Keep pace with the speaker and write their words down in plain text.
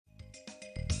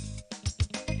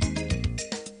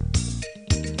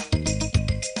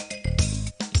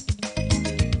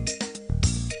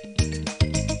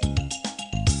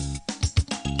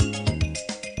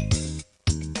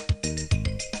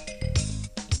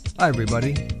Hi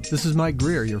everybody, this is Mike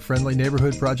Greer, your friendly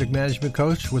neighborhood project management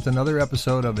coach with another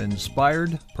episode of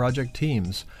Inspired Project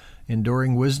Teams,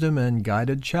 enduring wisdom and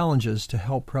guided challenges to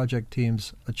help project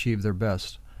teams achieve their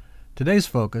best. Today's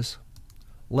focus,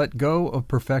 let go of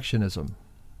perfectionism.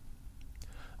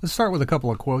 Let's start with a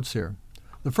couple of quotes here.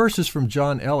 The first is from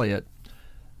John Elliott,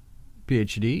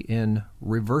 PhD in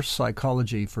Reverse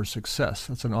Psychology for Success.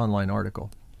 That's an online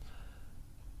article.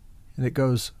 And it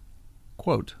goes,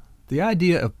 quote, "The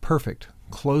idea of perfect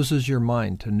closes your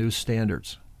mind to new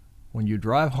standards. When you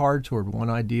drive hard toward one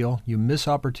ideal, you miss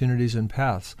opportunities and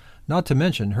paths, not to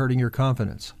mention hurting your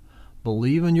confidence.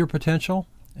 Believe in your potential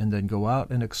and then go out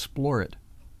and explore it.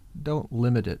 Don't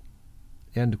limit it."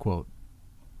 End quote.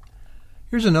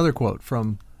 Here's another quote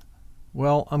from,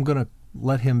 well, I'm going to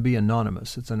let him be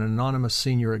anonymous. It's an anonymous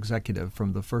senior executive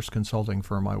from the first consulting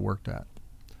firm I worked at.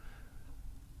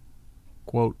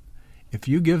 Quote, "If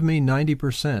you give me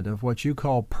 90% of what you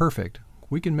call perfect,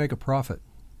 we can make a profit.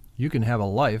 You can have a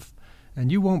life, and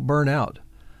you won't burn out.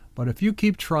 But if you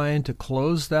keep trying to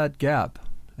close that gap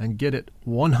and get it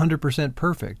 100%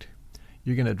 perfect,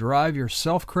 you're going to drive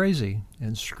yourself crazy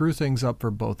and screw things up for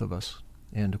both of us."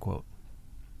 End quote.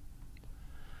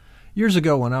 Years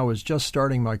ago, when I was just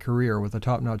starting my career with a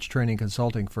top-notch training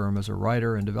consulting firm as a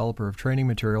writer and developer of training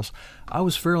materials, I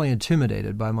was fairly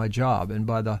intimidated by my job and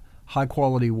by the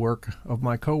high-quality work of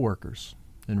my coworkers.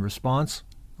 In response,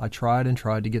 I tried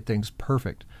to get things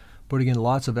perfect, putting in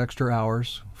lots of extra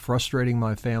hours, frustrating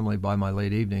my family by my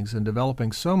late evenings, and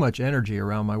developing so much energy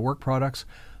around my work products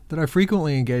that I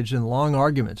frequently engaged in long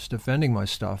arguments defending my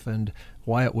stuff and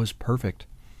why it was perfect.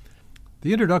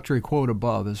 The introductory quote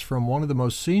above is from one of the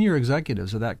most senior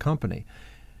executives of that company.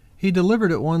 He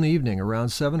delivered it one evening around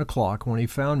 7 o'clock when he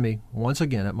found me once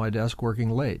again at my desk working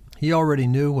late. He already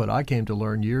knew what I came to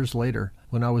learn years later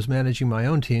when I was managing my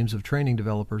own teams of training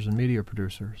developers and media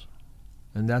producers.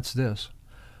 And that's this: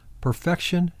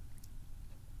 perfection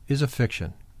is a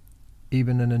fiction,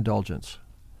 even an indulgence.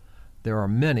 There are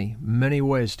many, many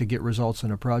ways to get results in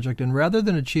a project, and rather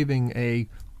than achieving a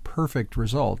perfect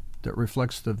result that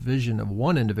reflects the vision of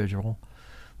one individual,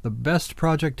 the best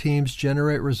project teams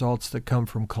generate results that come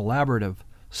from collaborative,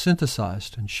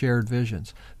 synthesized, and shared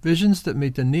visions. Visions that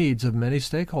meet the needs of many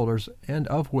stakeholders and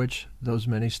of which those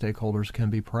many stakeholders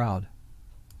can be proud.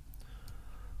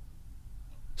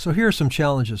 So here are some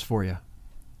challenges for you.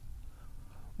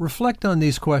 Reflect on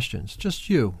these questions.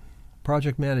 Just you,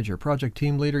 project manager, project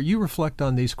team leader, you reflect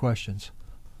on these questions.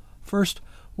 First,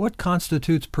 what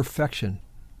constitutes perfection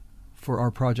for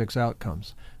our project's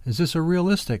outcomes? Is this a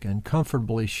realistic and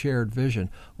comfortably shared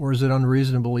vision, or is it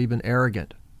unreasonable, even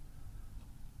arrogant,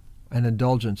 an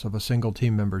indulgence of a single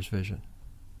team member's vision?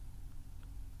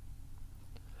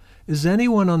 Is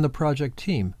anyone on the project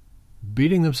team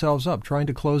beating themselves up, trying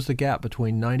to close the gap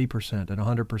between 90% and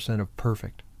 100% of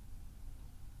perfect?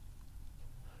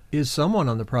 Is someone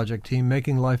on the project team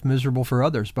making life miserable for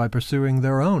others by pursuing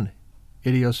their own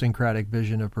idiosyncratic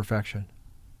vision of perfection?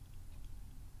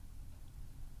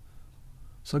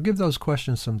 So give those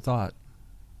questions some thought.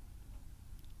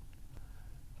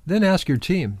 Then ask your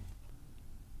team,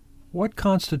 what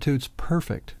constitutes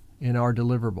perfect in our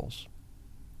deliverables,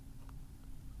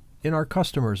 in our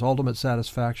customers' ultimate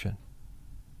satisfaction?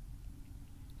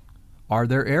 Are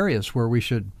there areas where we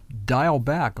should dial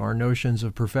back our notions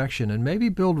of perfection and maybe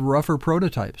build rougher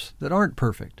prototypes that aren't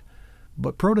perfect,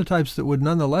 but prototypes that would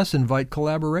nonetheless invite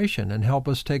collaboration and help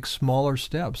us take smaller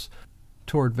steps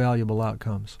toward valuable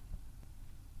outcomes?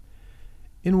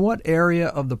 In what area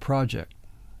of the project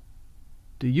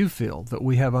do you feel that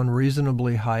we have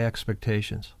unreasonably high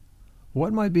expectations?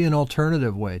 What might be an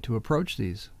alternative way to approach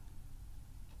these?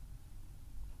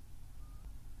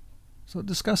 So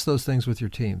discuss those things with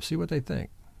your team. See what they think.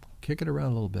 Kick it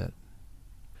around a little bit.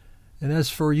 And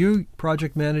as for you,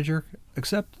 project manager,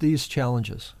 accept these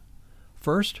challenges.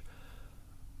 First,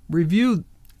 review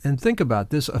and think about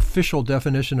this official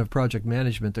definition of project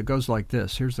management that goes like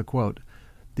this. Here's the quote: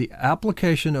 "The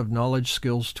application of knowledge,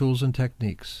 skills, tools, and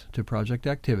techniques to project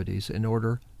activities in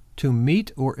order to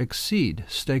meet or exceed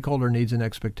stakeholder needs and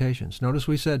expectations." Notice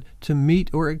we said to meet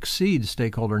or exceed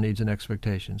stakeholder needs and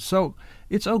expectations. So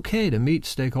it's okay to meet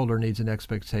stakeholder needs and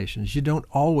expectations. You don't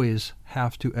always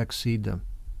have to exceed them.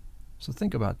 So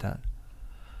think about that.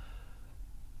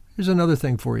 Here's another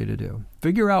thing for you to do.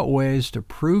 Figure out ways to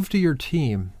prove to your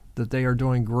team that they are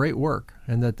doing great work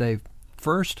and that they,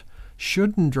 first,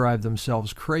 shouldn't drive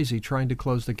themselves crazy trying to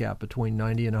close the gap between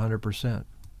 90 and 100%.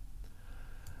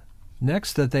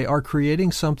 Next, that they are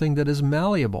creating something that is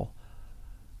malleable.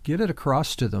 Get it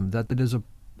across to them that it is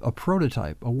a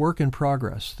prototype, a work in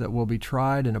progress that will be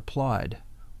tried and applied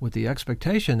with the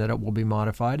expectation that it will be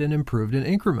modified and improved in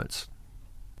increments.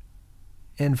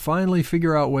 And finally,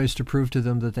 figure out ways to prove to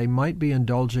them that they might be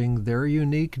indulging their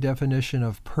unique definition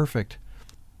of perfect,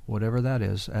 whatever that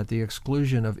is, at the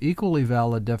exclusion of equally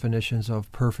valid definitions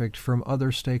of perfect from other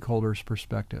stakeholders'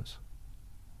 perspectives.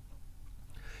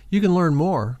 You can learn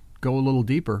more, go a little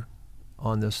deeper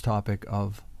on this topic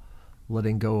of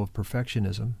letting go of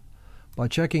perfectionism by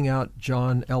checking out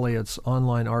John Elliott's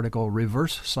online article,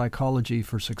 Reverse Psychology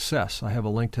for Success. I have a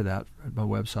link to that at my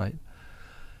website.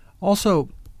 Also,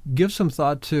 give some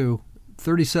thought to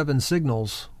 37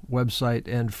 Signals website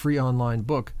and free online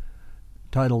book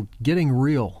titled Getting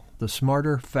Real, the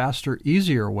Smarter, Faster,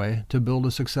 Easier Way to Build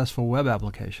a Successful Web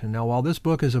Application. Now, while this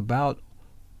book is about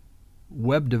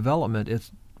web development,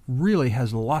 it really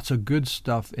has lots of good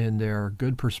stuff in there,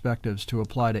 good perspectives to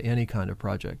apply to any kind of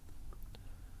project.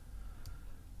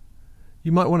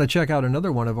 You might want to check out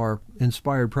another one of our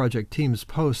Inspired Project Team's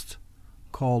posts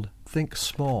called Think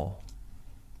Small.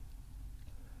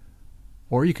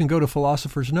 Or you can go to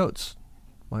Philosopher's Notes,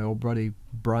 my old buddy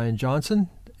Brian Johnson,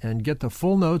 and get the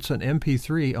full notes and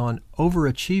MP3 on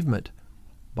Overachievement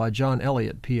by John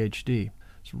Elliott, Ph.D.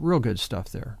 It's real good stuff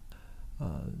there.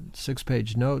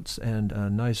 6-page notes and a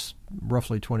nice,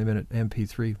 roughly 20-minute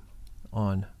MP3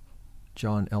 on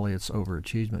John Elliott's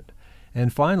Overachievement.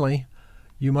 And finally,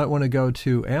 you might want to go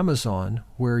to Amazon,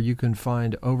 where you can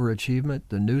find Overachievement,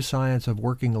 The New Science of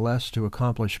Working Less to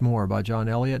Accomplish More by John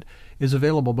Elliott. Is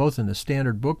available both in the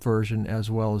standard book version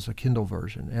as well as a Kindle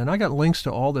version. And I got links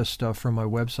to all this stuff from my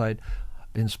website,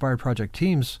 Inspired Project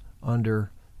Teams,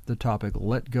 under the topic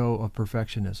Let Go of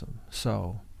Perfectionism.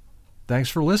 So, thanks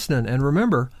for listening, and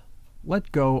remember,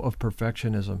 let go of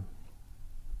perfectionism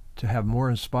to have more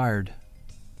inspired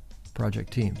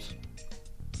project teams.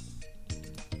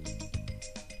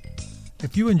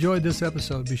 If you enjoyed this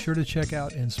episode, be sure to check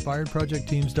out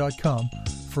inspiredprojectteams.com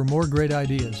for more great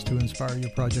ideas to inspire your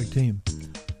project team.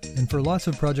 And for lots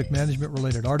of project management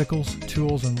related articles,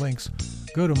 tools, and links,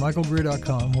 go to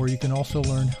michaelgreer.com, where you can also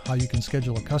learn how you can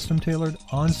schedule a custom-tailored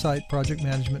on-site project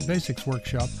management basics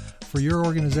workshop for your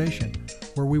organization,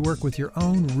 where we work with your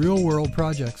own real-world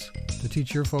projects to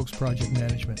teach your folks project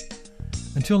management.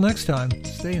 Until next time,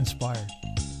 stay inspired.